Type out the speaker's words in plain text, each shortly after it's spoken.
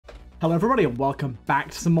Hello everybody and welcome back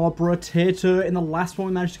to some more Brotato. In the last one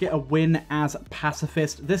we managed to get a win as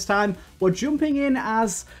Pacifist. This time we're jumping in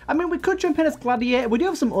as, we could jump in as Gladiator. We do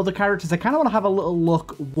have some other characters. I kind of want to have a little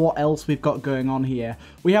look what else we've got going on here.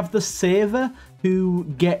 We have the Saver who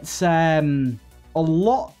gets a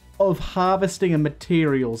lot of harvesting and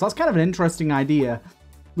materials. That's kind of an interesting idea.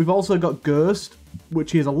 We've also got Ghost,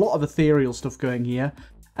 which is a lot of ethereal stuff going here.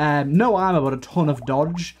 No armor but a ton of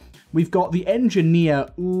dodge. We've got the Engineer.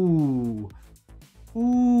 Ooh,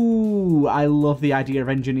 I love the idea of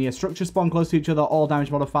Engineer. Structures spawn close to each other. All damage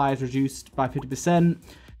modifiers reduced by 50%.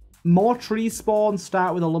 More trees spawn.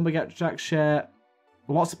 Start with a lumberjack share.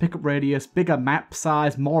 Lots of pickup radius. Bigger map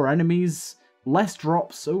size. More enemies. Less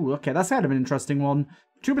drops. Oh, okay. That's kind of an interesting one.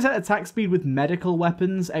 2% attack speed with medical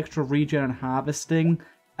weapons. Extra regen and harvesting.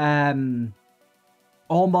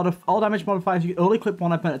 All damage modifiers, you can only clip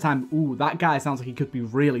one weapon at a time. Ooh, that guy sounds like he could be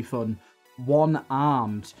really fun.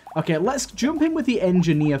 One-armed. Okay, let's jump in with the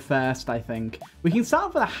Engineer first, I think. We can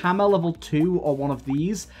start with a Hammer level 2 or one of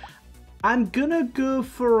these. I'm gonna go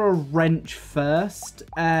for a Wrench first.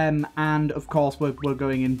 And, of course, we're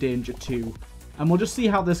going in Danger 2. And we'll just see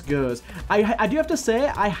how this goes. I do have to say,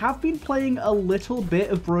 I have been playing a little bit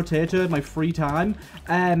of Brotato in my free time.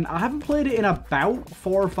 I haven't played it in about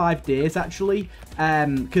 4 or 5 days, actually.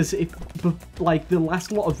 Because like the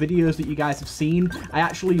last lot of videos that you guys have seen, I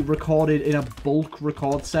actually recorded in a bulk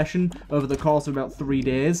record session over the course of about 3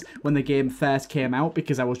 days when the game first came out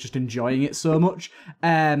because I was just enjoying it so much.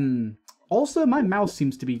 Also, my mouse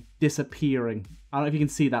seems to be disappearing. I don't know if you can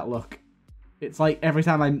see that look. It's like every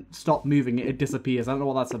time I stop moving it, it disappears. I don't know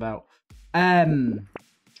what that's about.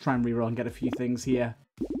 Let's try and reroll and get a few things here.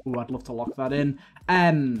 Ooh, I'd love to lock that in.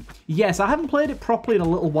 Yes, I haven't played it properly in a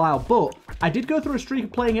little while, but I did go through a streak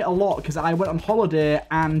of playing it a lot because I went on holiday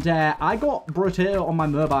and I got Brotato on my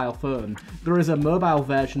mobile phone. There is a mobile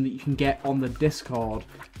version that you can get on the Discord.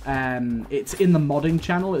 It's in the modding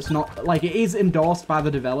channel. It's not, like, it is endorsed by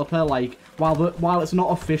the developer. Like, while it's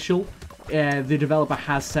not official, the developer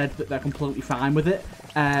has said that they're completely fine with it.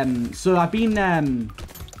 So I've been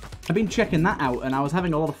checking that out, and I was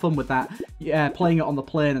having a lot of fun with that. Playing it on the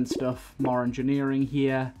plane and stuff. More engineering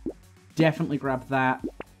here. Definitely grab that.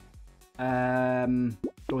 Go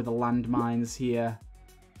with the landmines here.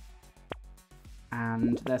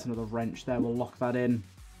 And there's another wrench there. We'll lock that in.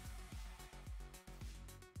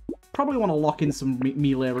 Probably want to lock in some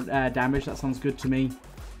melee damage. That sounds good to me.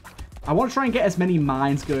 I want to try and get as many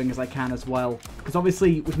mines going as I can as well. Because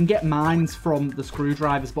obviously we can get mines from the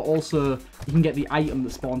screwdrivers, but also you can get the item that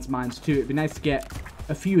spawns mines too. It'd be nice to get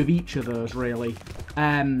a few of each of those, really.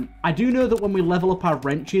 I do know that when we level up our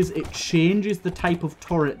wrenches, it changes the type of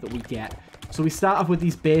turret that we get. So we start off with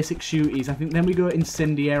these basic shooties. I think then we go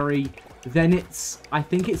incendiary. Then I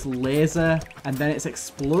think it's laser. And then it's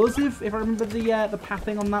explosive, if I remember the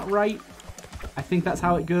pathing on that right. I think that's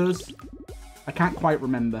how it goes. I can't quite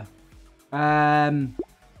remember. I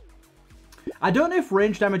don't know if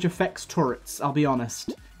range damage affects turrets, I'll be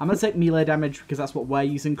honest. I'm going to take melee damage because that's what we're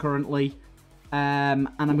using currently. And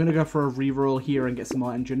I'm going to go for a reroll here and get some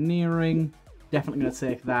more engineering. Definitely going to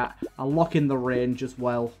take that. I'll lock in the range as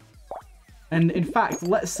well. And in fact,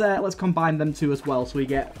 let's combine them two as well so we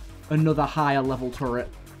get another higher level turret.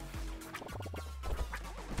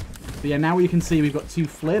 But yeah, now you can see we've got 2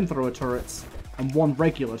 flamethrower turrets and 1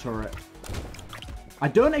 regular turret. I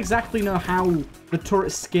don't exactly know how the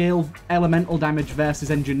turrets scale elemental damage versus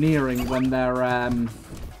engineering when they're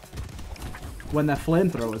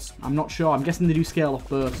flamethrowers. I'm not sure. I'm guessing they do scale off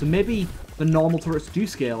both. So maybe the normal turrets do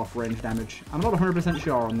scale off range damage. I'm not 100%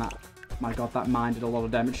 sure on that. My god, that mine did a lot of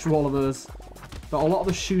damage to all of those. Got a lot of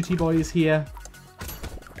the shooty boys here.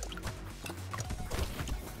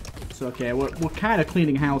 So okay, we're kind of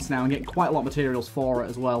cleaning house now and getting quite a lot of materials for it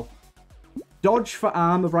as well. Dodge for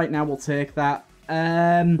armor right now, we'll take that.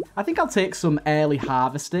 I think I'll take some early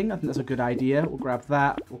harvesting. I think that's a good idea. We'll grab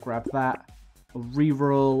that. We'll grab that. We'll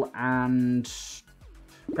reroll and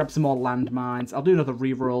grab some more landmines. I'll do another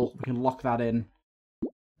reroll. We can lock that in.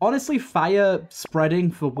 Honestly, fire spreading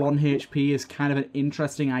for 1 HP is kind of an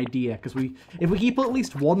interesting idea because if we keep at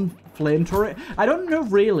least 1 flame turret, I don't know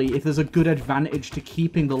really if there's a good advantage to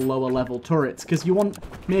keeping the lower level turrets because you want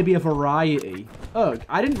maybe a variety. Ugh,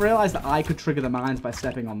 I didn't realize that I could trigger the mines by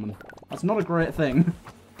stepping on them. That's not a great thing.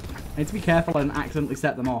 I need to be careful and accidentally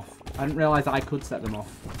set them off. I didn't realize that I could set them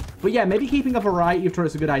off. But yeah, maybe keeping a variety of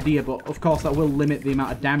turrets is a good idea, but of course that will limit the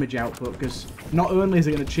amount of damage output because not only is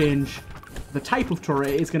it going to change the type of turret,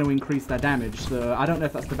 it's going to increase their damage, so I don't know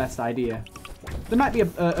if that's the best idea. There might be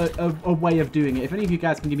a way of doing it. If any of you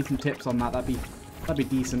guys can give me some tips on that, that'd be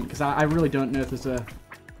decent, because I really don't know if there's a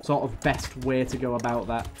sort of best way to go about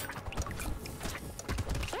that.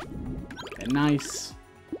 Okay, nice.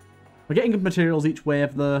 We're getting good materials each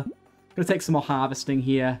wave, though. Gonna take some more harvesting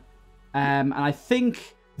here. And I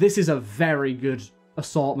think this is a very good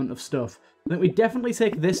assortment of stuff. I think we definitely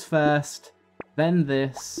take this first, then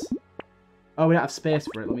this. Oh, we don't have space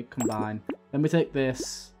for it. Let me combine. Then we take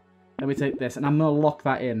this. Then we take this. And I'm going to lock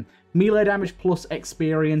that in. Melee damage plus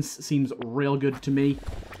experience seems real good to me.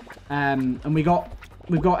 And we've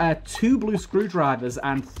got 2 blue screwdrivers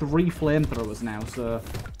and 3 flamethrowers now. So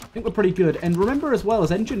I think we're pretty good. And remember as well,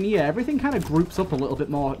 as engineer, everything kind of groups up a little bit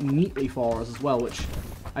more neatly for us as well, which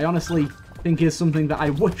I honestly think is something that I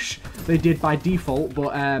wish they did by default.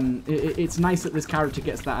 But it's nice that this character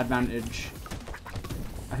gets that advantage.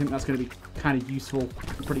 I think that's going to be kind of useful,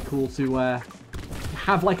 pretty cool to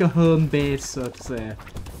have like a home base, so to say.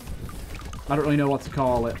 I don't really know what to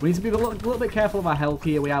call it. We need to be a little bit careful of our health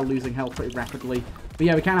here. We are losing health pretty rapidly. But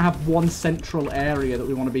yeah, we kind of have one central area that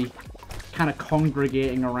we want to be kind of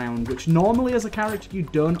congregating around, which normally as a character you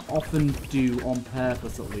don't often do on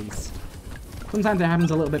purpose, at least. Sometimes it happens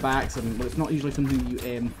a little bit by accident, but it's not usually something you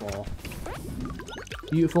aim for.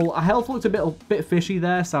 Beautiful. Our health looks a bit fishy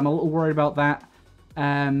there, so I'm a little worried about that.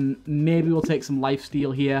 Maybe we'll take some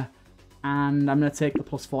lifesteal here. And I'm going to take the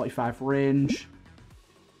plus 45 range.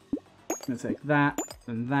 I'm going to take that,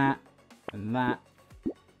 and that, and that.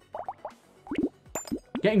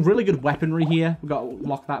 Getting really good weaponry here. We've got to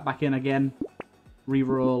lock that back in again.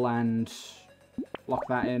 Reroll and lock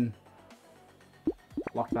that in.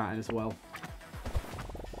 Lock that in as well.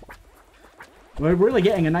 We're really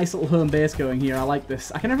getting a nice little home base going here. I like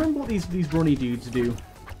this. I can never remember what these runny dudes do.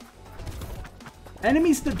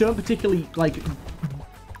 Enemies that don't particularly, like,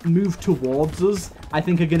 move towards us, I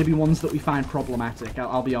think are going to be ones that we find problematic,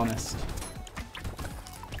 I'll be honest.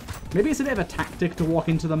 Maybe it's a bit of a tactic to walk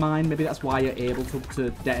into the mine. Maybe that's why you're able to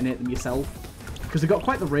detonate them yourself. Because they've got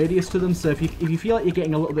quite the radius to them, so if you feel like you're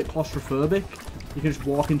getting a little bit claustrophobic, you can just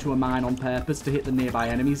walk into a mine on purpose to hit the nearby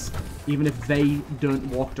enemies, even if they don't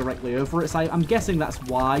walk directly over it. So I'm guessing that's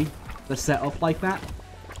why they're set up like that.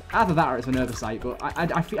 Either that or it's an oversight, but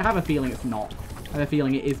I have a feeling it's not. I have a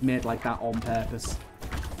feeling it is made like that on purpose,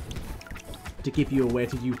 to give you a way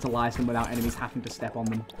to utilize them without enemies having to step on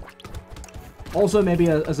them. Also, maybe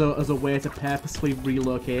as a way to purposely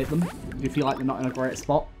relocate them if you feel like they're not in a great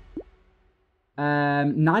spot.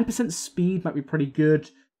 9% speed might be pretty good.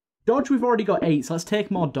 Dodge, we've already got 8, so let's take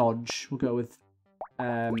more dodge. We'll go with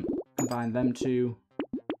combine them two.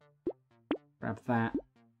 Grab that.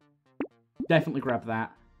 Definitely grab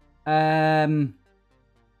that.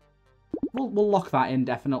 We'll lock that in,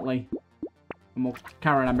 definitely. And we'll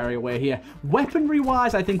carry on our merry way here.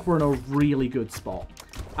 Weaponry-wise, I think we're in a really good spot.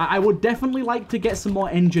 I would definitely like to get some more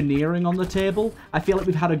engineering on the table. I feel like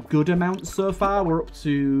we've had a good amount so far. We're up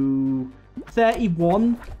to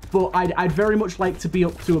 31, but I'd very much like to be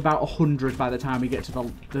up to about 100 by the time we get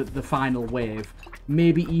to the final wave.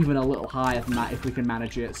 Maybe even a little higher than that if we can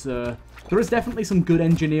manage it. So there is definitely some good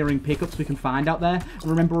engineering pickups we can find out there.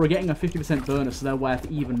 Remember, we're getting a 50% bonus, so they're worth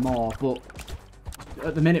even more, but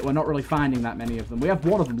at the minute, we're not really finding that many of them. We have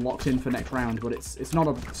one of them locked in for next round, but it's not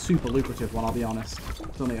a super lucrative one, I'll be honest.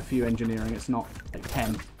 It's only a few engineering. It's not like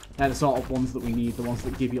 10. They're the sort of ones that we need, the ones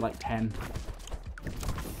that give you like 10.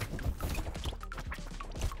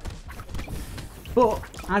 But,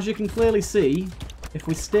 as you can clearly see, if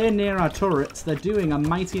we stay near our turrets, they're doing a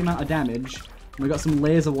mighty amount of damage. And we've got some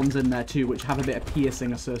laser ones in there too, which have a bit of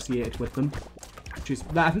piercing associated with them. Which is,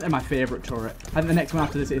 I think they're my favourite turret. I think the next one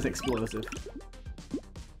after this is explosive.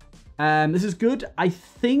 This is good. I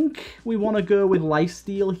think we want to go with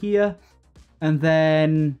lifesteal here. And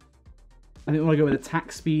then I think we want to go with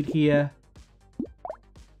attack speed here.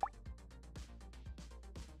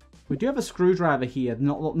 We do have a screwdriver here.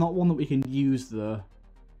 Not one that we can use, though.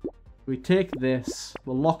 We take this.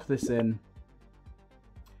 We'll lock this in.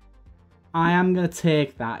 I am going to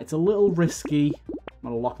take that. It's a little risky. I'm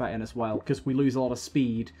going to lock that in as well, because we lose a lot of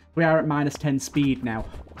speed. We are at minus 10 speed now.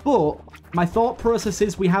 But my thought process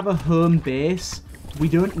is we have a home base. We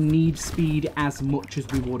don't need speed as much as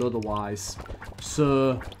we would otherwise.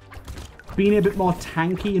 So being a bit more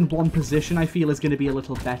tanky in one position, I feel, is going to be a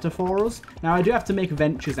little better for us. Now, I do have to make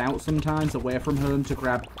ventures out sometimes away from home to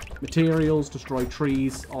grab materials, destroy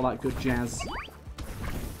trees, all that good jazz.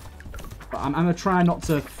 But I'm going to try not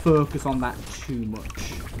to focus on that too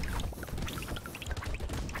much.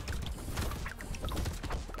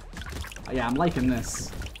 Yeah, I'm liking this.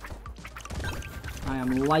 I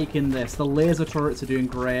am liking this. The laser turrets are doing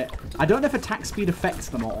great. I don't know if attack speed affects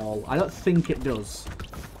them at all. I don't think it does.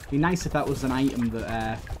 It'd be nice if that was an item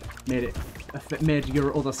that made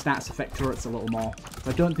your other stats affect turrets a little more. But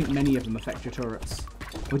I don't think many of them affect your turrets.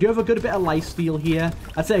 We do have a good bit of lifesteal here.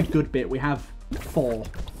 I'd say a good bit. We have 4%.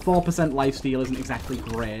 4% lifesteal isn't exactly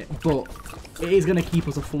great, but it is going to keep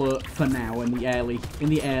us afloat for now in the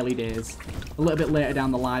early days. A little bit later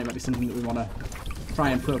down the line, it might be something that we want to try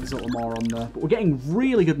and focus a little more on there. But we're getting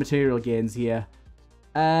really good material gains here.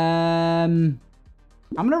 I'm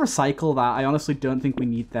going to recycle that. I honestly don't think we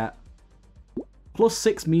need that. Plus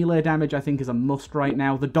 6 melee damage, I think, is a must right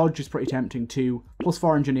now. The dodge is pretty tempting too. Plus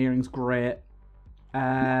 4 engineering's great.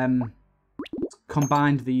 Combined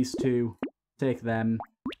these two. Take them.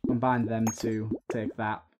 Combine them two. Take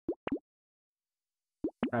that.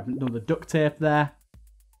 Grab another duct tape there.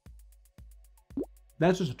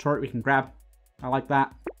 There's just a turret we can grab. I like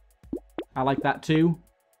that. I like that too.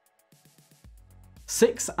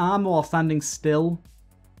 6 armor while standing still.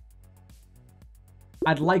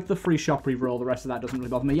 I'd like the free shop reroll. The rest of that doesn't really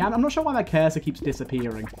bother me. Yeah, I'm not sure why my cursor keeps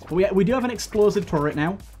disappearing. But we do have an explosive turret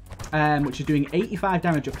now, which is doing 85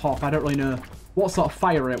 damage a pop. I don't really know what sort of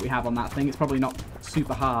fire rate we have on that thing. It's probably not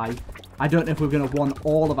super high. I don't know if we're going to want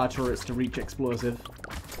all of our turrets to reach explosive.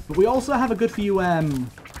 But we also have a good few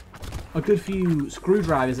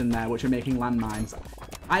screwdrivers in there, which are making landmines.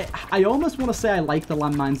 I almost want to say I like the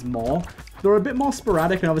landmines more. They're a bit more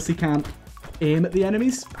sporadic and obviously can't aim at the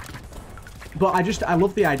enemies. But I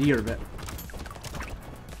love the idea of it.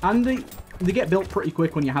 And they get built pretty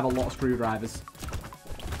quick when you have a lot of screwdrivers.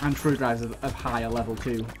 And screwdrivers of higher level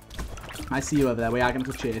too. I see you over there. We are going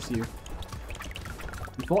to chase you.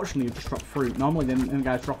 Unfortunately, you just dropped fruit. Normally, them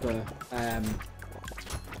guys drop a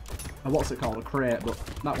what's it called? A crate, but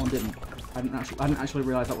that one didn't. I didn't actually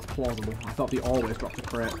realise that was plausible. I thought they always dropped a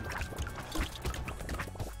crate.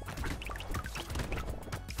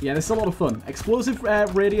 Yeah, this is a lot of fun. Explosive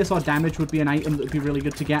radius or damage would be an item that would be really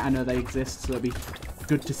good to get. I know they exist, so it'd be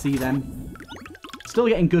good to see them. Still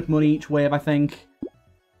getting good money each wave, I think.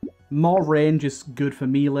 More range is good for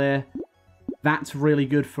melee. That's really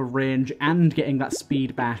good for range and getting that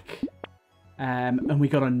speed back. And we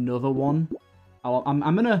got another one. I'm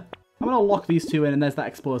gonna lock these two in, and there's that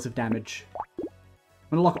explosive damage. I'm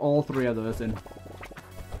gonna lock all 3 of those in.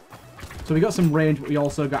 So we got some range, but we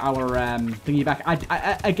also got our thingy back.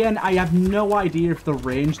 Again, I have no idea if the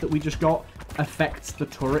range that we just got affects the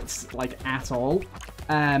turrets, like, at all.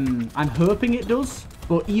 I'm hoping it does,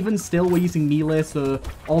 but even still, we're using melee, so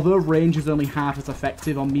although range is only half as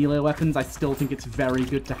effective on melee weapons, I still think it's very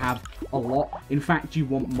good to have a lot. In fact, you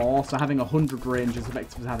want more, so having 100 range is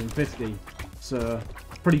effective as having 50. So,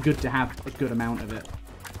 pretty good to have a good amount of it.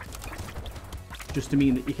 Just to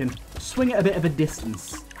mean that you can swing at a bit of a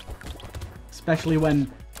distance. Especially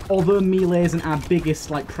when, although melee isn't our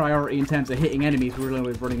biggest priority in terms of hitting enemies, we're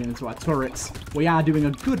really running into our turrets. We are doing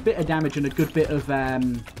a good bit of damage and a good bit of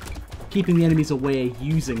keeping the enemies away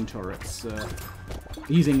using turrets.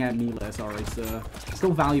 Using melee, sorry. So,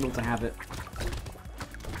 still valuable to have it.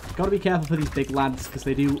 Got to be careful for these big lads because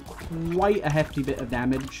they do quite a hefty bit of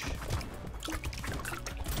damage.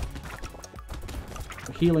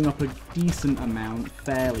 We're healing up a decent amount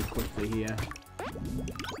fairly quickly here.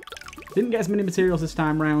 Didn't get as many materials this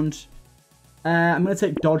time round. I'm going to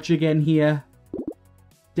take dodge again here.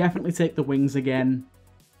 Definitely take the wings again.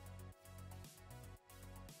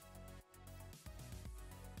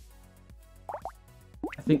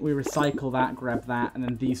 I think we recycle that, grab that, and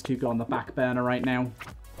then these two go on the back burner right now.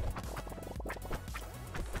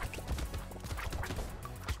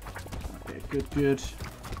 Okay, good, good.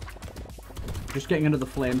 Just getting another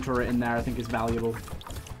flame turret in there I think is valuable.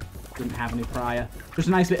 Didn't have any prior. Just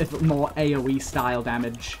a nice bit of more AoE style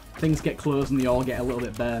damage. Things get close and they all get a little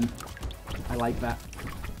bit burned. I like that.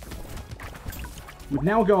 We've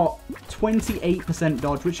now got 28%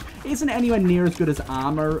 dodge, which isn't anywhere near as good as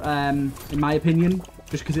armor, in my opinion,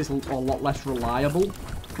 just because it's a lot less reliable.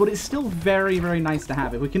 But it's still very, very nice to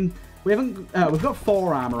have. If we can, we've got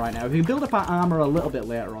 4 armor right now. If we can build up our armor a little bit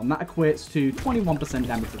later on, that equates to 21%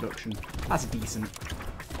 damage reduction. That's decent.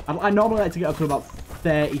 I normally like to get up to about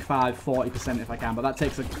 35-40% if I can, but that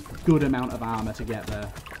takes a good amount of armor to get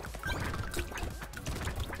there.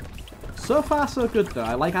 So far, so good, though.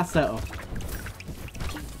 I like our setup.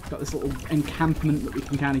 Got this little encampment that we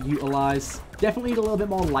can kind of utilize. Definitely need a little bit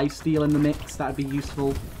more lifesteal in the mix. That would be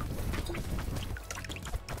useful.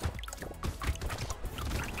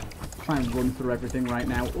 Try and run through everything right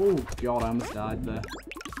now. Oh, God, I almost died there.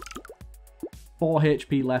 4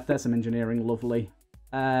 HP left. There's some engineering. Lovely.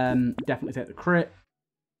 Definitely take the crit.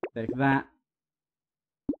 Take that.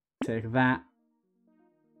 Take that.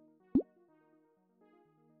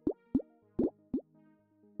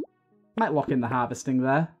 Might lock in the harvesting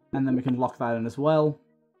there, and then we can lock that in as well.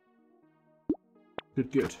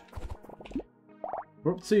 Good, good.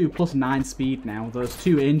 We're up to +9 speed now. Those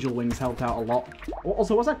 2 angel wings helped out a lot.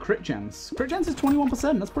 Also, what's that crit chance? Crit chance is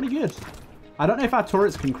 21%. That's pretty good. I don't know if our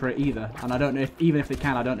turrets can crit either. And I don't know if, even if they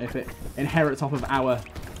can, I don't know if it inherits off of our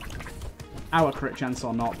crit chance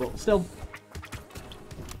or not. But still.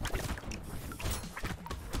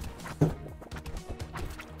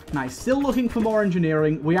 Nice. Still looking for more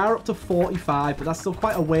engineering. We are up to 45, but that's still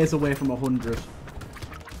quite a ways away from 100.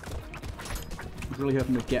 I'm really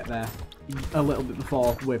hoping we get there a little bit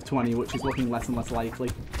before wave 20, which is looking less and less likely.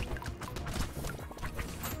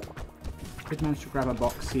 Did manage to grab a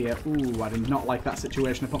box here. Ooh, I did not like that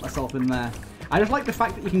situation. I put myself in there. I just like the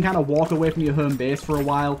fact that you can kind of walk away from your home base for a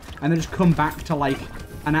while and then just come back to like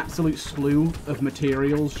an absolute slew of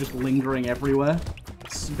materials just lingering everywhere.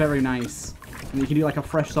 It's very nice. And you can do like a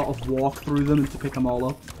fresh sort of walk through them and to pick them all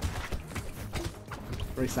up.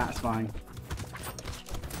 Very satisfying.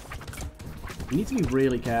 You need to be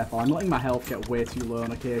really careful. I'm letting my health get way too low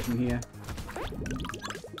on occasion here.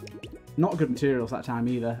 Not good materials that time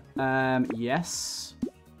either. Yes.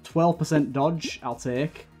 12% dodge, I'll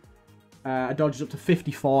take. A dodge is up to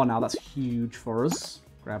 54 now. That's huge for us.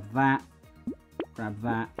 Grab that. Grab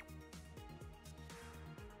that.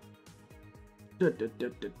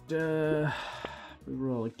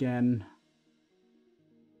 Reroll again.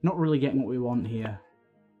 Not really getting what we want here.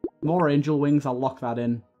 More angel wings, I'll lock that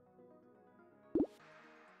in.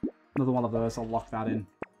 Another one of those, I'll lock that in.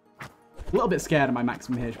 A little bit scared of my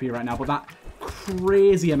maximum HP right now, but that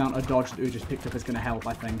crazy amount of dodge that we just picked up is going to help,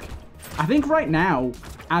 I think. I think right now,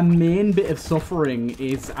 our main bit of suffering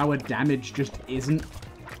is our damage just isn't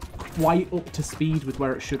quite up to speed with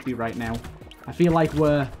where it should be right now. I feel like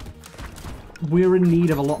we're in need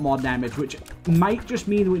of a lot more damage, which might just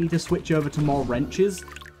mean we need to switch over to more wrenches.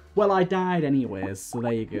 Well, I died anyways, so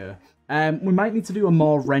there you go. We might need to do a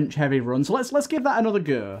more wrench-heavy run, so let's give that another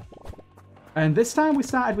go. And this time we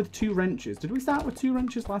started with 2 wrenches. Did we start with 2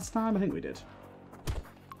 wrenches last time? I think we did.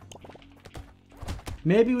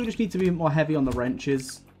 Maybe we just need to be more heavy on the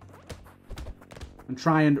wrenches. And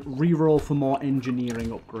try and reroll for more engineering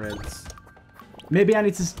upgrades. Maybe I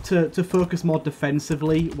need to focus more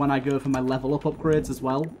defensively when I go for my level up upgrades as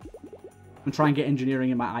well. And try and get engineering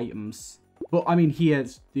in my items. But, I mean,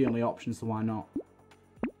 here's the only option, so why not?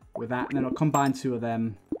 With that, and then I'll combine 2 of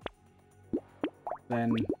them.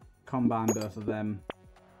 Then combine both of them.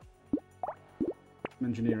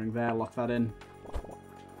 Engineering there, lock that in.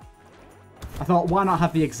 I thought, why not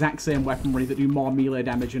have the exact same weaponry that do more melee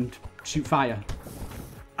damage and shoot fire?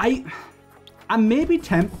 I'm maybe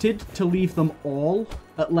tempted to leave them all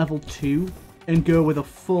at level 2 and go with a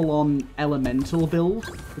full-on elemental build,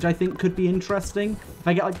 which I think could be interesting. If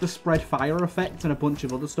I get like the spread fire effect and a bunch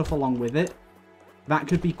of other stuff along with it, that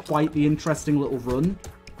could be quite the interesting little run.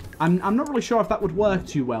 I'm not really sure if that would work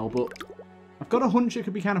too well, but I've got a hunch it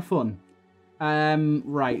could be kind of fun.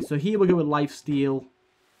 Right, so here we go with lifesteal.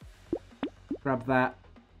 Grab that.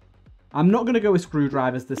 I'm not going to go with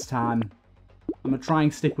screwdrivers this time. I'm going to try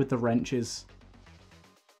and stick with the wrenches.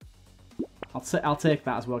 I'll take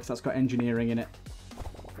that as well, because that's got engineering in it.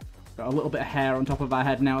 Got a little bit of hair on top of our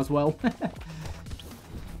head now as well.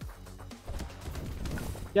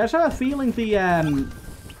 Yeah, I just have a feeling the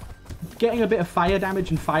getting a bit of fire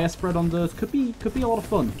damage and fire spread on those could be a lot of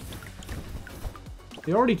fun.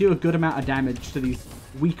 They already do a good amount of damage to these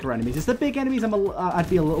weaker enemies. It's the big enemies I'd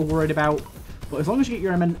be a little worried about. But as long as you get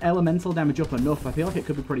your elemental damage up enough, I feel like it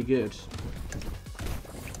could be pretty good.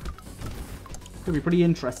 Could be pretty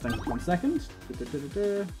interesting. 1 second.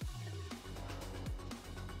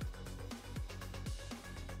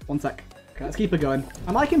 One sec. Okay, let's keep it going.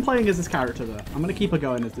 I'm liking playing as this character, though. I'm going to keep it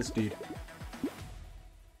going as this dude.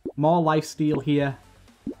 More lifesteal here.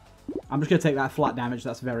 I'm just going to take that flat damage.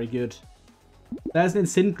 That's very good. There's an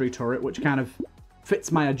incendiary turret, which kind of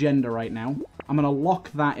fits my agenda right now. I'm going to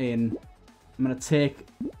lock that in. I'm going to take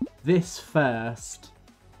this first.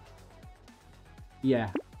 Yeah.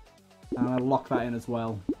 I'm going to lock that in as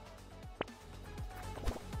well.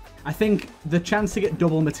 I think the chance to get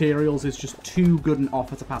double materials is just too good an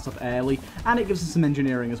offer to pass up early, and it gives us some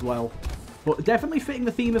engineering as well. But definitely fitting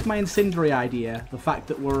the theme of my incendiary idea, the fact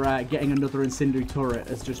that we're getting another incendiary turret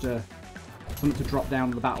as just something to drop down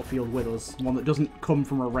on the battlefield with us, one that doesn't come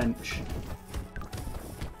from a wrench.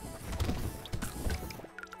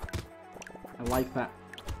 I like that.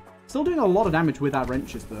 Still doing a lot of damage with our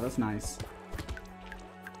wrenches though, that's nice.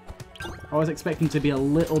 I was expecting to be a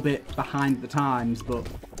little bit behind the times, but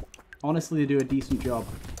honestly, they do a decent job.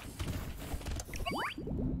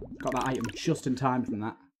 Got that item just in time from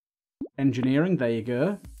that. Engineering, there you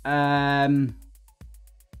go. +4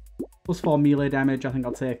 melee damage, I think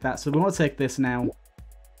I'll take that. So we want to take this now.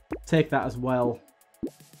 Take that as well.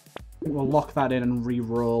 We'll lock that in and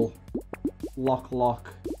re-roll. Lock,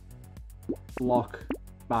 lock. Lock.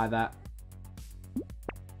 By that.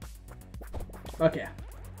 Okay.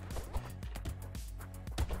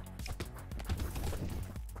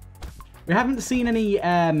 We haven't seen any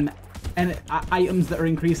items that are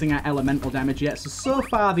increasing our elemental damage yet, so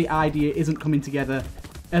far the idea isn't coming together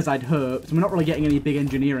as I'd hoped. We're not really getting any big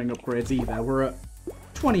engineering upgrades either. We're at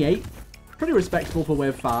 28. Pretty respectable for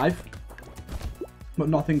wave 5. But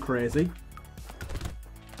nothing crazy.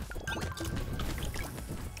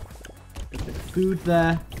 A bit of food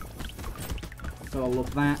there. Gotta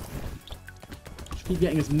love that. Just keep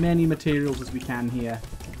getting as many materials as we can here.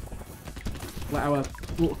 Let our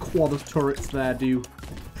little quad of turrets there do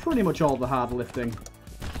pretty much all the hard lifting.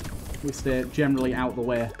 We stay generally out of the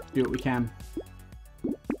way. Do what we can.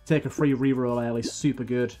 Take a free reroll early. Super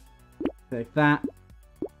good. Take that.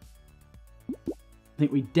 I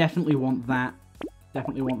think we definitely want that.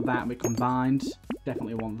 Definitely want that. We combined.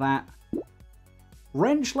 Definitely want that.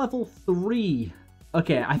 Wrench level 3.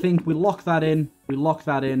 Okay, I think we lock that in. We lock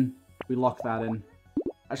that in. We lock that in.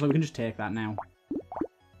 Actually, we can just take that now.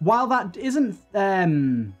 While that isn't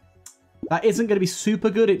going to be super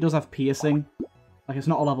good, it does have piercing. Like, it's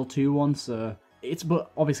not a level 2 one, so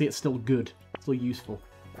but obviously it's still good. It's still useful.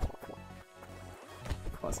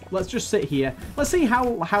 Let's just sit here. Let's see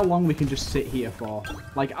how long we can just sit here for.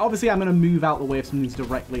 Like, obviously I'm going to move out the way if something's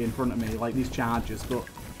directly in front of me, like these charges, but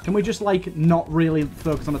can we just, like, not really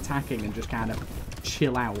focus on attacking and just kind of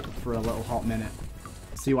chill out for a little hot minute?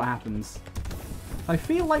 See what happens. I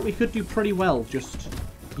feel like we could do pretty well just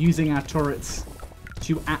using our turrets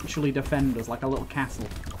to actually defend us, like a little castle.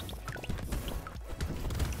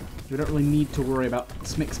 We don't really need to worry about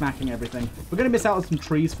smack-smacking everything. We're going to miss out on some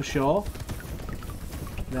trees for sure.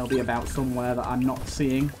 They'll be about somewhere that I'm not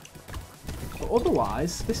seeing. But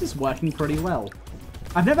otherwise, this is working pretty well.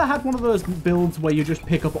 I've never had one of those builds where you just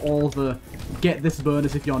pick up all the get this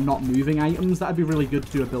bonus if you're not moving items. That'd be really good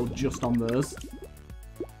to do a build just on those.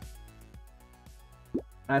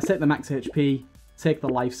 Take the max HP. Take the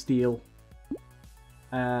lifesteal.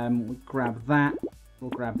 We'll grab that. We'll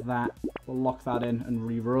grab that. We'll lock that in and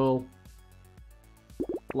re-roll.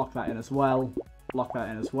 Lock that in as well. Lock that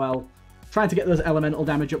in as well. Trying to get those elemental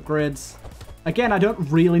damage upgrades. Again, I don't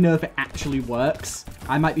really know if it actually works.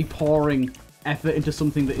 I might be pouring effort into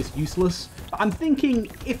something that is useless. But I'm thinking,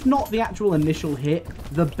 if not the actual initial hit,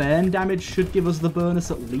 the burn damage should give us the bonus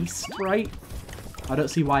at least, right? I don't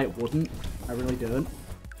see why it wouldn't. I really don't.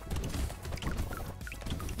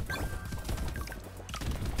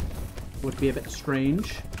 Would be a bit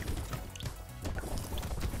strange.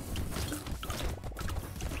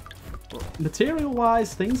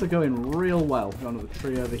 Material-wise, things are going real well. Got another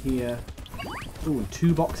tree over here. Ooh, and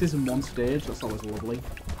 2 boxes in 1 stage. That's always lovely.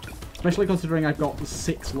 Especially considering I've got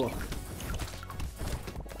 6 luck.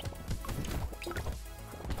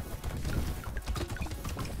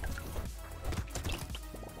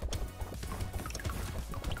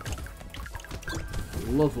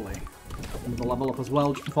 Lovely. Another level up as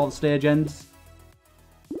well just before the stage ends.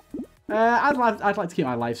 I'd like to keep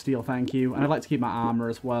my lifesteal, thank you. And I'd like to keep my armor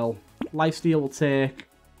as well. Lifesteal will take.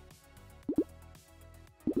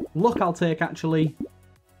 Luck I'll take, actually.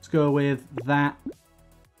 Let's go with that.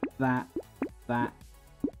 That.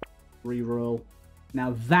 Reroll.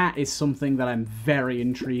 Now that is something that I'm very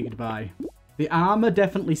intrigued by. The armor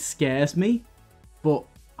definitely scares me, but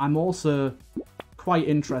I'm also quite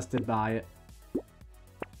interested by it.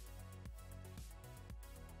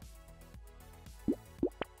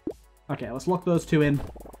 Okay, let's lock those 2 in.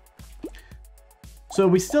 So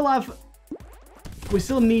we still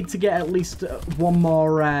need to get at least 2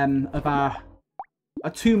 more of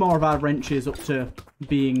our wrenches up to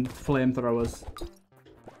being flamethrowers.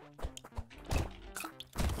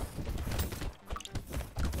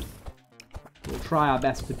 We'll try our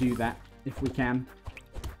best to do that if we can.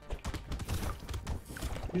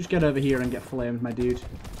 You just get over here and get flamed, my dude.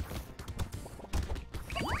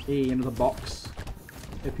 Hey, another box.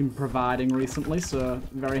 They've been providing recently, so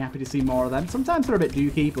very happy to see more of them. Sometimes they're a bit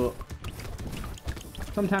dookie, but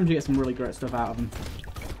sometimes you get some really great stuff out of them.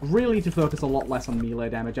 Really need to focus a lot less on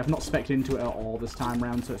melee damage. I've not specced into it at all this time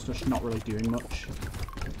round, so it's just not really doing much.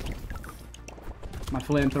 My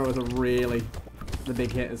flamethrowers are really the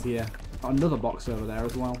big hitters here. Got another box over there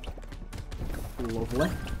as well.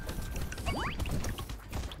 Lovely.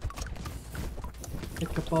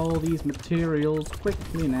 Pick up all these materials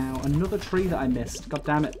quickly now. Another tree that I missed. God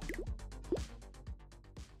damn it.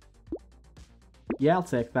 Yeah, I'll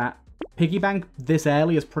take that. Piggy bank this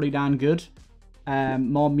early is pretty darn good.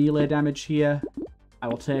 More melee damage here. I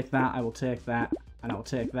will take that. I will take that. And I will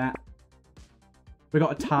take that. We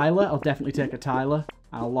got a Tyler. I'll definitely take a Tyler.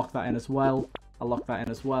 I'll lock that in as well. I'll lock that in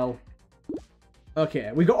as well.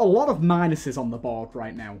 Okay, we got a lot of minuses on the board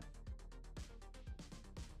right now.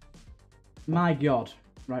 My god.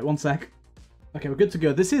 Right, one sec. Okay, we're good to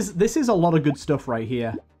go. This is a lot of good stuff right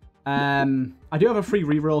here. I do have a free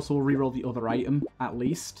reroll, so we'll reroll the other item, at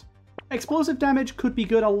least. Explosive damage could be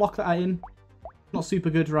good. I'll lock that in. Not super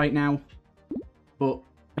good right now. But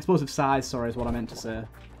explosive size, sorry, is what I meant to say.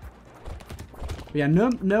 But yeah,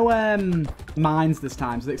 no mines this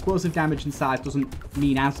time, so the explosive damage and size doesn't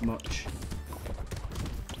mean as much.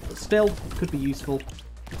 But still, could be useful.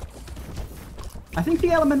 I think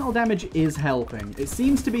the elemental damage is helping. It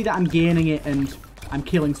seems to be that I'm gaining it and I'm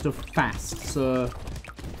killing stuff fast, so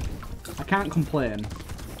I can't complain.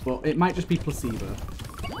 But it might just be placebo.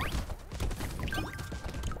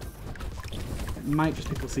 It might just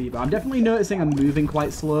be placebo. I'm definitely noticing I'm moving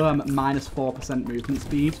quite slow. I'm at minus 4% movement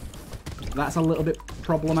speed. That's a little bit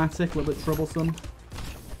problematic, a little bit troublesome.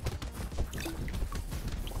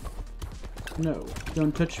 No,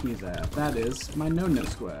 don't touch me there. That is my no-no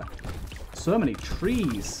square. So many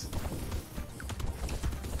trees.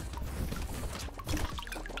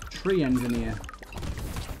 Tree engineer.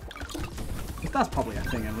 That's probably a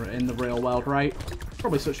thing in the real world, right?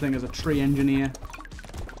 Probably such a thing as a tree engineer.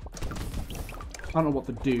 I don't know what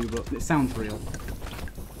to do, but it sounds real.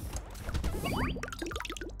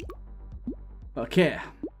 Okay.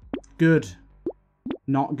 Good.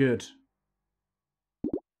 Not good.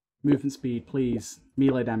 Movement speed, please.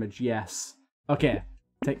 Melee damage, yes. Okay.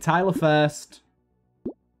 Take Tyler first.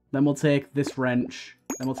 Then we'll take this wrench.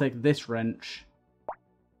 Then we'll take this wrench.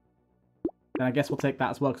 Then I guess we'll take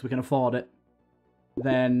that as well because we can afford it.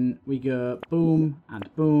 Then we go boom and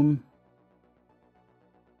boom.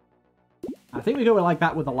 I think we go like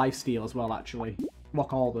that with the lifesteal as well, actually.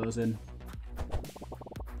 Lock all those in.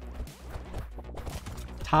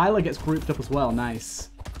 Tyler gets grouped up as well. Nice.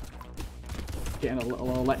 Getting a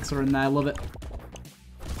little elixir in there. Love it.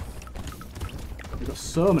 We've got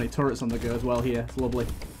so many turrets on the go as well here. It's lovely.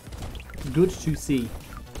 Good to see.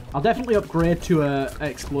 I'll definitely upgrade to an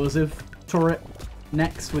explosive turret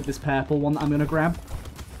next with this purple one that I'm going to grab.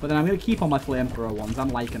 But then I'm going to keep on my flamethrower ones. I'm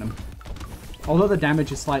liking them. Although the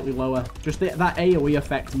damage is slightly lower. Just that AoE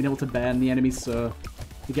effect and being able to burn the enemies so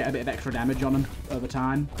you get a bit of extra damage on them over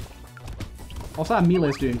time. Also, our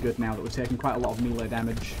melee's doing good now that we're taking quite a lot of melee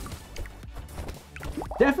damage.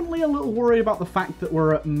 Definitely a little worried about the fact that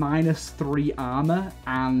we're at -3 armor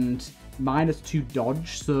and -2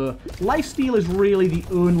 dodge, so lifesteal is really the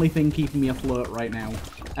only thing keeping me afloat right now.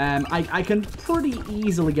 I can pretty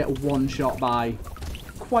easily get one shot by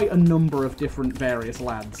quite a number of different various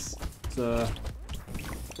lads, so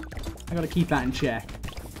I gotta keep that in check.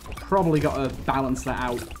 Probably gotta balance that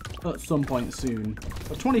out at some point soon.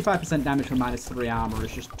 But 25% damage from -3 armor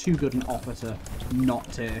is just too good an offer to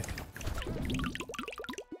not take.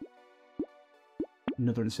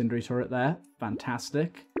 Another incendiary turret there.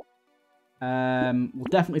 Fantastic. We'll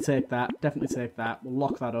definitely take that. Definitely take that. We'll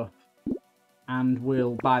lock that up. And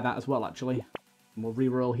we'll buy that as well, actually. And we'll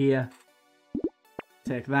reroll here.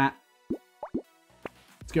 Take that.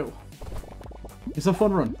 Let's go. It's a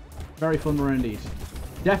fun run. Very fun run indeed.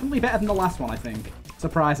 Definitely better than the last one, I think.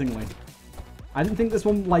 Surprisingly. I didn't think this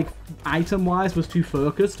one, like, item-wise was too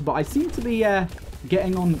focused, but I seem to be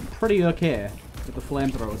getting on pretty okay with the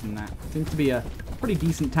flamethrowers and that. Seems to be a pretty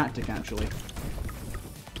decent tactic, actually.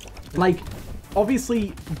 Like,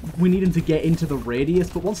 obviously, we need them to get into the radius,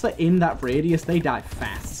 but once they're in that radius, they die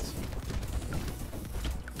fast.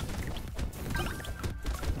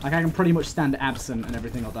 Like, I can pretty much stand absent and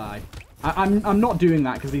everything will die. I'm not doing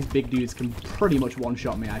that because these big dudes can pretty much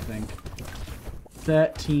one-shot me, I think.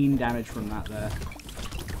 13 damage from that there.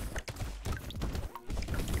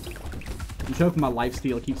 I'm hoping my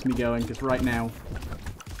lifesteal keeps me going because right now,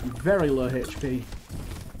 I'm very low HP.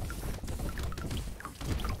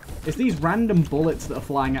 It's these random bullets that are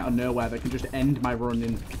flying out of nowhere that can just end my run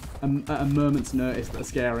in at a moment's notice that are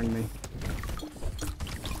scaring me.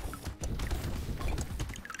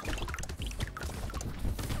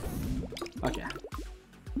 Okay.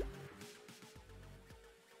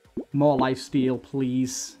 More lifesteal,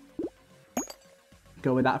 please.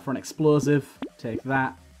 Go with that for an explosive. Take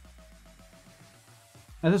that.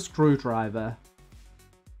 There's a screwdriver.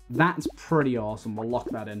 That's pretty awesome. We'll lock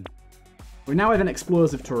that in. We now have an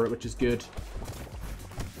explosive turret, which is good.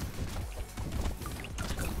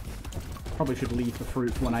 Probably should leave the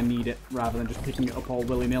fruit when I need it, rather than just picking it up all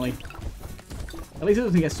willy-nilly. At least it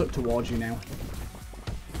doesn't get stuck towards you now.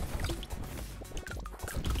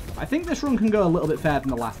 I think this run can go a little bit further than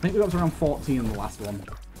the last. I think we got to around 14 in the last one.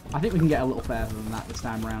 I think we can get a little further than that this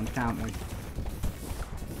time around, can't we?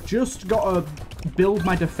 just got to build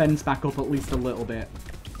my defense back up at least a little bit.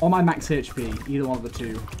 Or my max HP, either one of the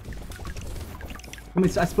two. I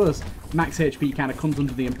mean, I suppose max HP kind of comes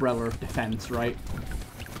under the umbrella of defense, right?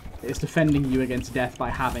 It's defending you against death by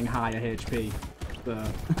having higher HP. So,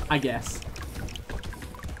 I guess.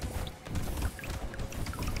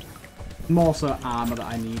 More so armor that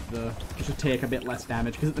I need, though, just to take a bit less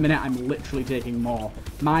damage, because at the minute I'm literally taking more.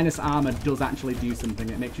 Minus armor does actually do something.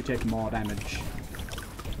 It makes you take more damage.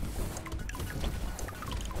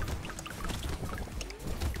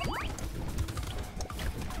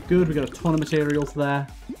 Good, we got a ton of materials there.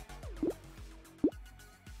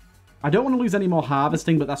 I don't want to lose any more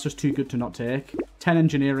harvesting, but that's just too good to not take. 10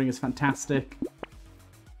 engineering is fantastic.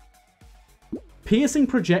 Piercing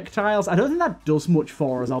projectiles, I don't think that does much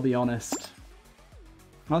for us, I'll be honest.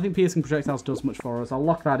 I don't think piercing projectiles does much for us. I'll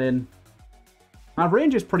lock that in. Our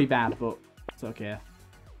range is pretty bad, but it's okay.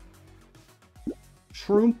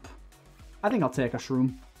 Shroom. I think I'll take a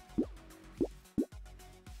shroom.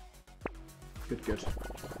 Good, good.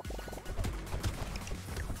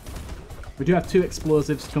 We do have 2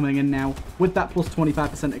 explosives coming in now, with that plus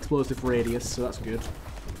 25% explosive radius, so that's good.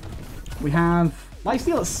 We have...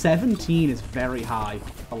 Lifesteal at 17 is very high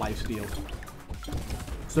for lifesteal.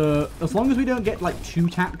 So, as long as we don't get, like,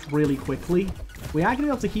 2-tapped really quickly, we are going to be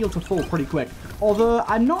able to heal to full pretty quick. Although,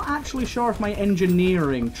 I'm not actually sure if my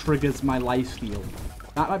engineering triggers my lifesteal.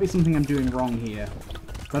 That might be something I'm doing wrong here.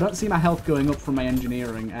 So I don't see my health going up from my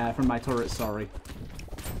engineering, from my turret, sorry.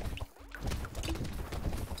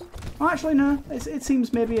 Oh, actually, no. It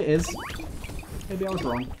seems maybe it is. Maybe I was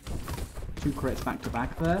wrong. 2 crits back to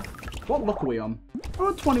back there. What luck are we on?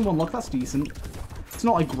 Oh, 21 luck. That's decent. It's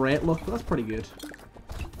not a great luck, but that's pretty good.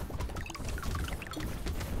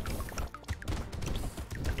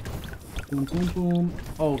 Boom, boom, boom.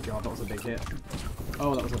 Oh, God, that was a big hit.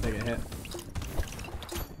 Oh, that was a bigger hit.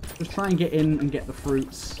 Just try and get in and get the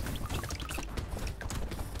fruits.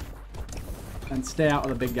 And stay out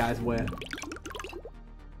of the big guy's way.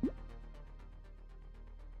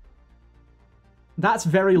 That's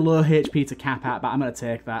very low HP to cap at, but I'm going to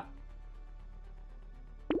take that.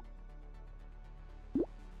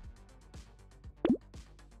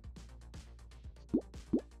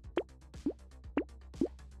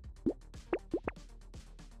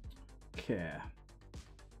 Okay.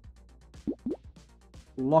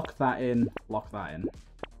 Lock that in. Lock that in.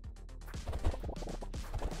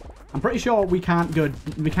 I'm pretty sure we can't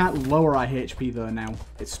lower our HP though now.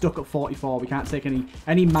 It's stuck at 44. We can't take any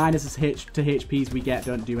minuses to HPs we get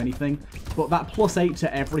don't do anything. But that +8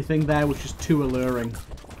 to everything there was just too alluring.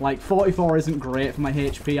 Like 44 isn't great for my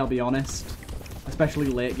HP, I'll be honest. Especially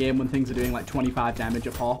late game when things are doing like 25 damage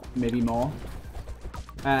a pop, maybe more.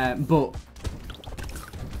 But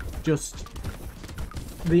just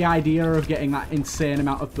the idea of getting that insane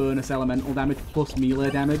amount of bonus elemental damage plus melee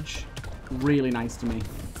damage, really nice to me.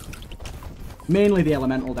 Mainly the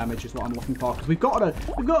elemental damage is what I'm looking for, because we've got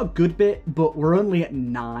a good bit, but we're only at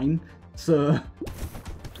 9, so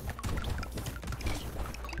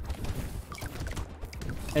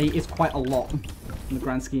 8 is quite a lot in the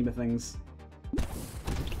grand scheme of things.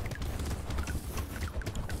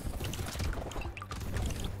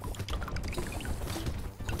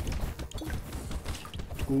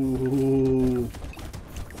 Ooh.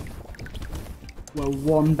 We're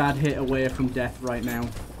one bad hit away from death right now.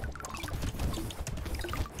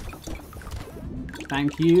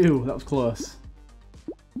 Thank you. That was close.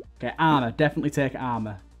 Okay, armor. Definitely take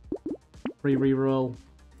armor. Free reroll.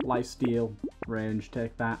 Lifesteal. Range.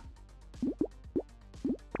 Take that.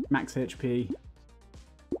 Max HP.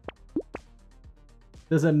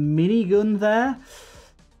 There's a minigun there.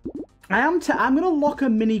 I'm going to lock a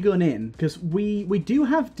minigun in, because we do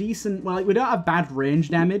have decent... Well, we don't have bad range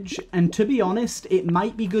damage, and to be honest, it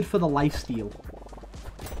might be good for the lifesteal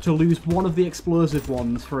to lose one of the explosive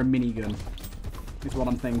ones for a minigun. Is what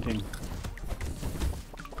I'm thinking.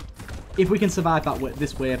 If we can survive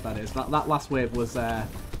this wave, that is. That last wave was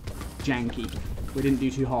janky. We didn't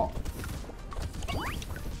do too hot.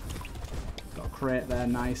 Got a crate there,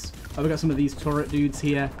 nice. Oh, we got some of these turret dudes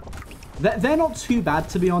here. They're not too bad,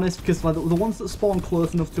 to be honest, because the ones that spawn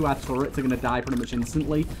close enough to our turrets are going to die pretty much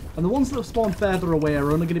instantly. And the ones that spawn further away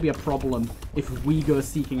are only going to be a problem if we go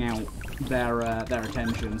seeking out their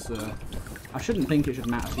attention. So I shouldn't think it should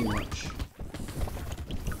matter too much.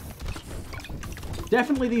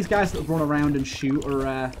 Definitely these guys that run around and shoot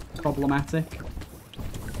are problematic.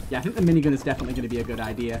 Yeah, I think the minigun is definitely going to be a good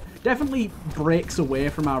idea. Definitely breaks away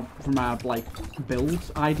from our like build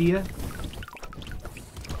idea.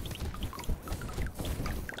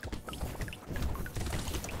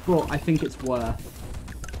 But I think it's worth.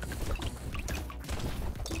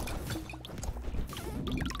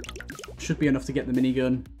 Should be enough to get the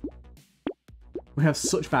minigun. We have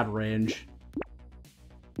such bad range.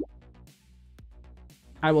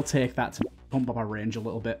 I will take that to pump up our range a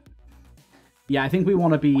little bit. Yeah, I think we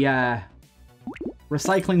want to be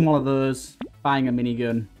recycling one of those, buying a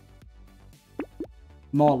minigun.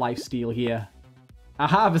 More lifesteal here. Our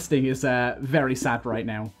harvesting is very sad right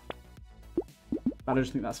now. But I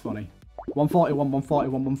just think that's funny. 141,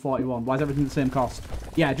 141, 141. Why is everything the same cost?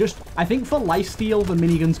 Yeah, just, I think for lifesteal, the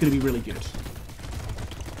minigun's going to be really good.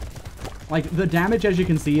 Like, the damage, as you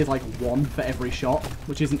can see, is like 1 for every shot,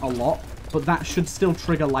 which isn't a lot. But that should still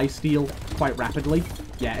trigger lifesteal quite rapidly.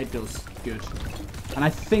 Yeah, it does. Good. And I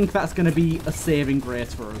think that's going to be a saving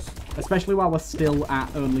grace for us. Especially while we're still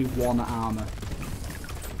at only 1 armor.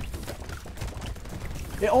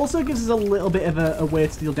 It also gives us a little bit of a way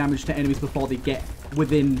to deal damage to enemies before they get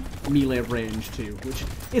within melee range too, which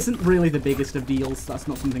isn't really the biggest of deals. That's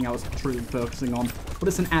not something I was truly focusing on, but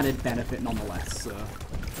it's an added benefit nonetheless, so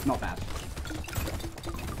not bad.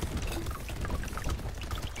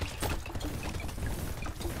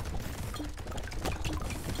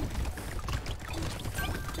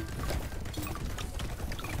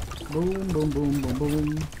 Boom, boom, boom, boom,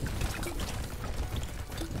 boom.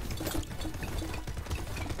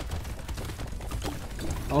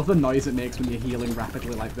 I love the noise it makes when you're healing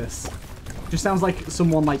rapidly like this. Just sounds like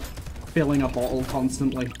someone, like, filling a bottle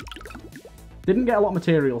constantly. Didn't get a lot of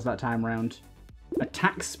materials that time round.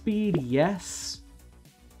 Attack speed, yes.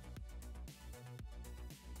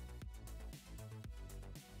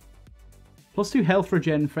 +2 health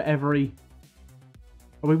regen for every...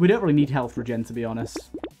 Well, we don't really need health regen, to be honest.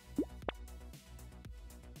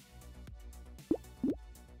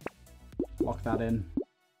 Lock that in.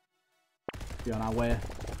 Be on our way.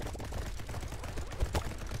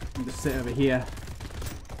 And just sit over here.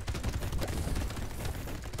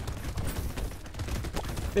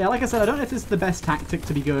 But yeah, like I said, I don't know if this is the best tactic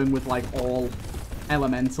to be going with, like, all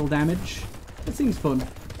elemental damage. It seems fun.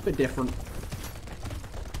 A bit different.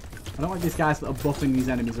 I don't like these guys that are buffing these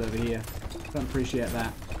enemies over here. Don't appreciate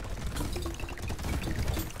that.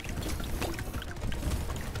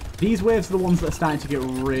 These waves are the ones that are starting to get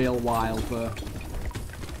real wild, though.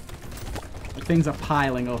 Like, things are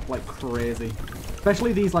piling up like crazy.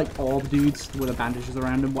 Especially these, like, orb dudes with the bandages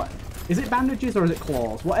around them. What? Is it bandages or is it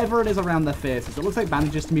claws? Whatever it is around their faces. It looks like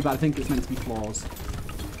bandages to me, but I think it's meant to be claws.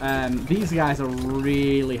 These guys are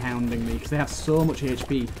really hounding me because they have so much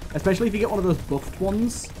HP. Especially if you get one of those buffed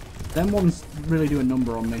ones. Them ones really do a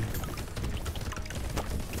number on me.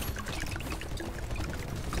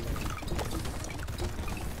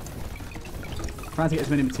 Trying to get as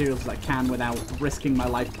many materials as I can without risking my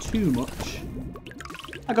life too much.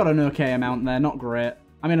 I got an okay amount there, not great.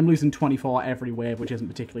 I mean, I'm losing 24 every wave, which isn't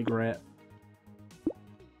particularly great.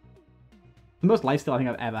 The most lifesteal I think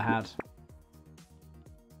I've ever had.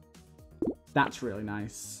 That's really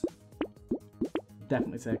nice.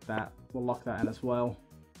 Definitely take that. We'll lock that in as well.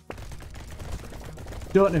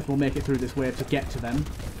 Don't know if we'll make it through this wave to get to them.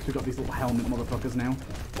 We've got these little helmet motherfuckers now.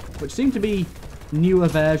 Which seem to be newer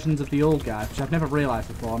versions of the old guys, which I've never realised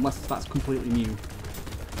before, unless that's completely new.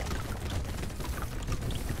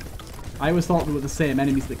 I always thought they were the same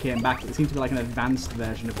enemies that came back, but they seem to be like an advanced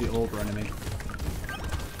version of the older enemy.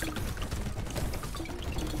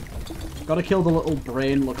 Gotta kill the little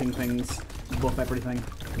brain-looking things, buff everything.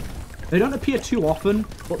 They don't appear too often,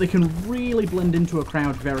 but they can really blend into a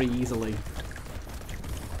crowd very easily.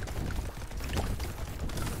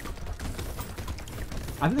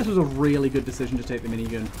 I think this was a really good decision to take the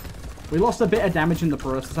minigun. We lost a bit of damage in the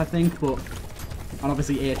process, I think, but... And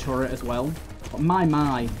obviously a turret as well. But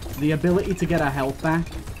my, the ability to get our health back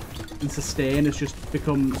and sustain has just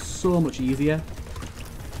become so much easier.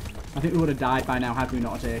 I think we would have died by now had we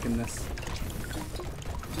not taken this.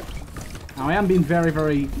 Now, I am being very,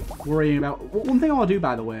 very worrying about... One thing I want to do,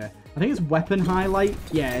 by the way, I think it's weapon highlight.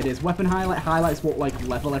 Yeah, it is. Weapon highlight highlights what, like,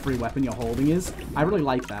 level every weapon you're holding is. I really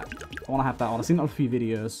like that. I want to have that on. I've seen that on a few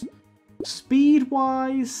videos.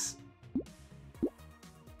 Speed-wise,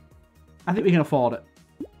 I think we can afford it.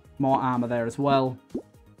 More armor there as well.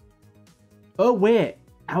 Oh, wait.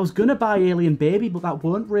 I was going to buy Alien Baby, but that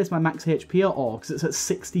won't raise my max HP at all, because it's at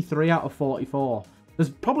 63 out of 44. There's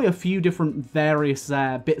probably a few different various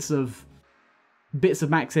bits of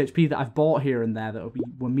max HP that I've bought here and there that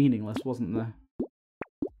were meaningless, wasn't there?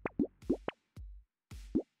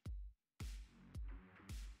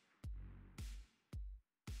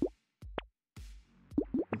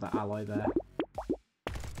 That alloy there.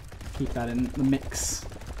 Keep that in the mix.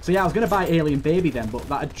 So yeah, I was going to buy Alien Baby then,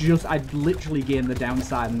 but I'd literally gained the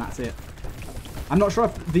downside and that's it. I'm not sure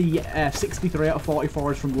if the 63 out of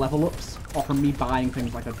 44 is from level ups or from me buying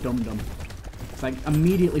things like a dum-dum. So I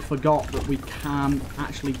immediately forgot that we can't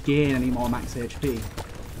actually gain any more max HP.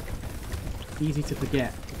 Easy to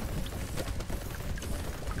forget.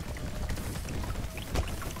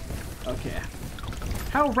 Okay.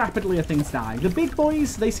 How rapidly are things dying? The big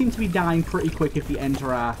boys, they seem to be dying pretty quick if we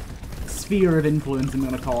enter our sphere of influence, I'm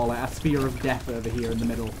going to call it. Our sphere of death over here in the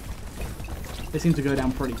middle. They seem to go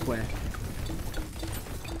down pretty quick.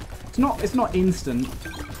 It's not instant,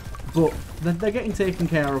 but they're getting taken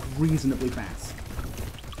care of reasonably fast.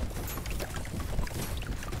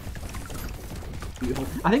 Beautiful.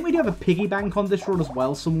 I think we do have a piggy bank on this run as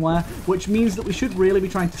well somewhere, which means that we should really be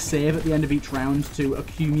trying to save at the end of each round to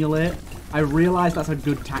accumulate. I realise that's a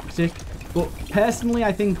good tactic, but personally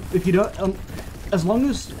I think if you don't... as long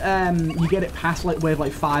as you get it past like wave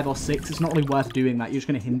like 5 or 6, it's not really worth doing that. You're just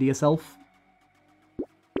going to hinder yourself.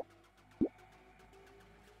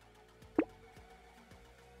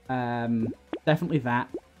 Definitely that.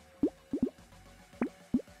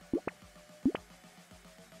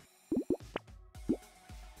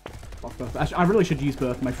 I really should use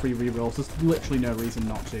both my free rerolls. There's literally no reason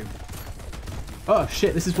not to. Oh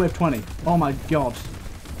shit, this is wave 20. Oh my god.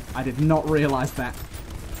 I did not realise that.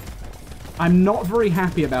 I'm not very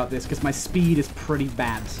happy about this because my speed is pretty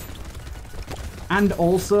bad. And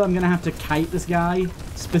also, I'm going to have to kite this guy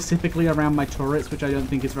specifically around my turrets, which I don't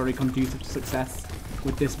think is very conducive to success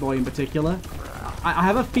with this boy in particular. I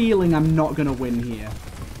have a feeling I'm not going to win here.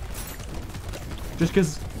 Just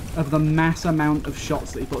because of the mass amount of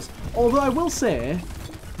shots that he puts. Although I will say,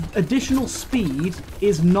 additional speed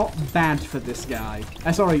is not bad for this guy.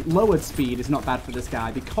 Sorry, lowered speed is not bad for this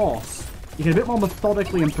guy because you can a bit more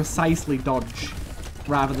methodically and precisely dodge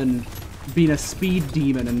rather than being a speed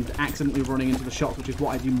demon and accidentally running into the shots, which is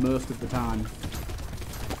what I do most of the time.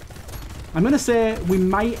 I'm going to say we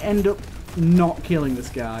might end up not killing this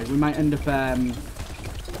guy. We might end up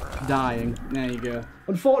dying. There you go.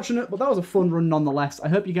 Unfortunate, but that was a fun run nonetheless. I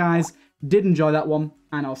hope you guys did enjoy that one,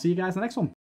 and I'll see you guys in the next one.